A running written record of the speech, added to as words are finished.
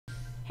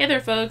Hey there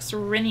folks,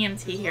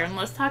 Ninetails here, and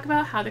let's talk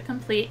about how to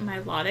complete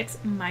Milotic's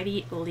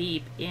Mighty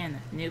Leap in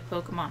New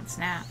Pokemon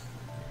Snap.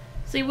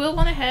 So you will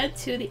want to head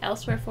to the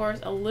Elsewhere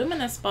Forest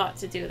Illumina spot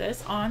to do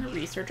this on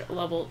Research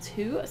Level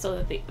 2 so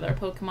that the other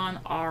Pokemon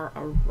are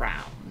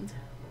around.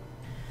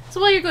 So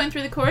while you're going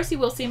through the course, you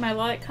will see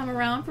Milotic come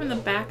around from the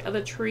back of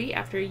a tree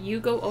after you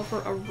go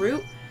over a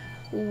route.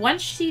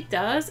 Once she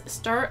does,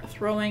 start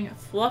throwing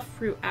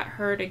Fluffruit at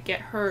her to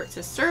get her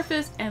to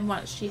surface, and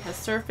once she has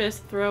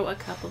surfaced, throw a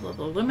couple of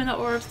Illumina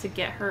Orbs to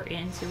get her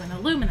into an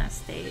Illumina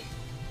state.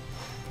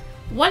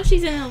 Once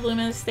she's in an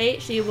Illumina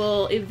state, she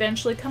will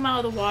eventually come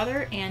out of the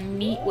water and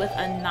meet with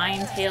a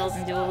Ninetails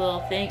and do a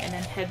little thing, and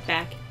then head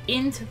back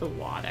into the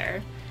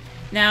water.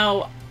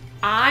 Now,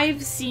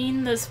 I've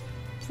seen this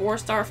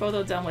 4-star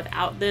photo done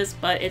without this,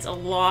 but it's a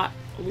lot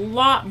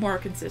more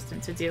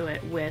consistent to do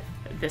it with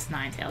this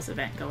Ninetails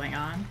event going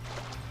on.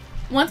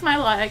 Once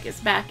Milotic is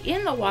back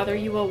in the water,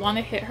 you will want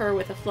to hit her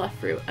with a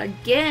Fluffruit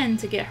again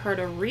to get her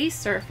to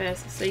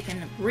resurface so you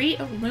can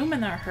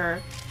re-illumina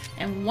her.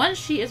 And once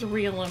she is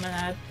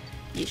re-illuminated,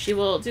 she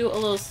will do a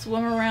little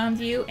swim around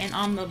you, and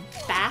on the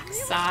back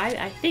side,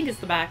 I think it's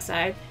the back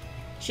side,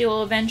 she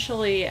will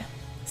eventually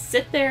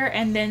sit there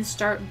and then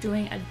start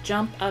doing a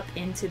jump up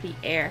into the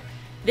air.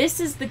 This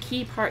is the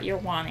key part you're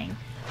wanting.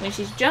 When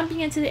she's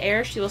jumping into the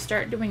air, she will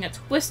start doing a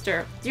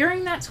twister.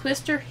 During that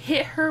twister,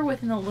 hit her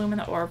with an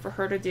Illumina Orb for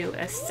her to do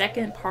a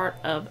second part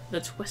of the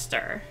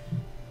twister.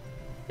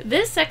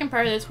 This second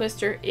part of the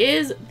twister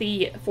is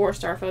the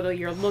 4-star photo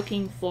you're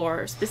looking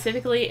for.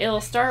 Specifically,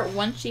 it'll start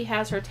once she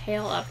has her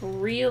tail up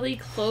really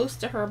close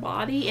to her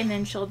body, and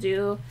then she'll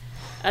do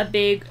a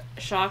big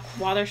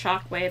water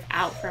shock wave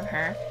out from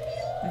her.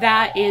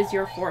 That is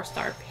your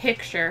 4-star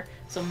picture,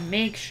 so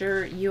make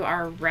sure you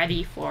are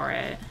ready for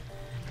it.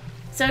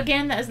 So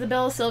again, that is the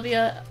Bella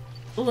Sylvia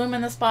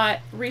Illumina spot,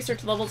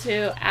 Research Level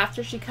 2.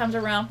 After she comes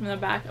around from the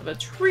back of a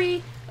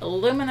tree,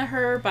 Illumina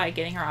her by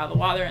getting her out of the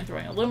water and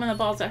throwing Illumina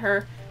balls at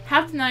her.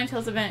 Have the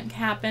Ninetails event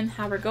happen,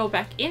 have her go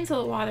back into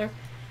the water,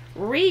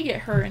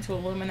 re-get her into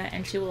Illumina,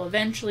 and she will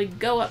eventually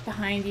go up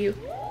behind you,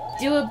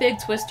 do a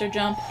big twister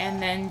jump, and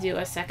then do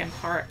a second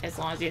part as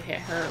long as you hit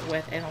her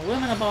with an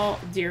Illumina ball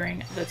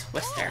during the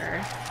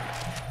twister.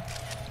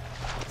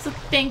 So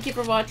thank you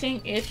for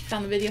watching. If you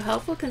found the video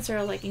helpful,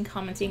 consider liking,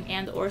 commenting,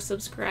 and or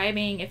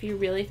subscribing. If you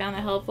really found it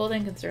helpful,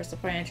 then consider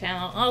supporting the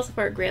channel. All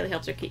support greatly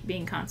helps her keep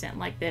being content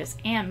like this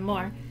and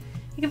more.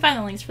 You can find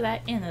the links for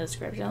that in the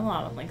description,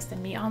 along with links to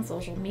me on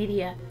social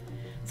media.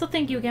 So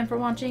thank you again for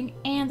watching,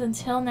 and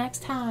until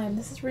next time,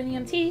 this is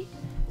Ninetails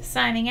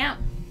signing out.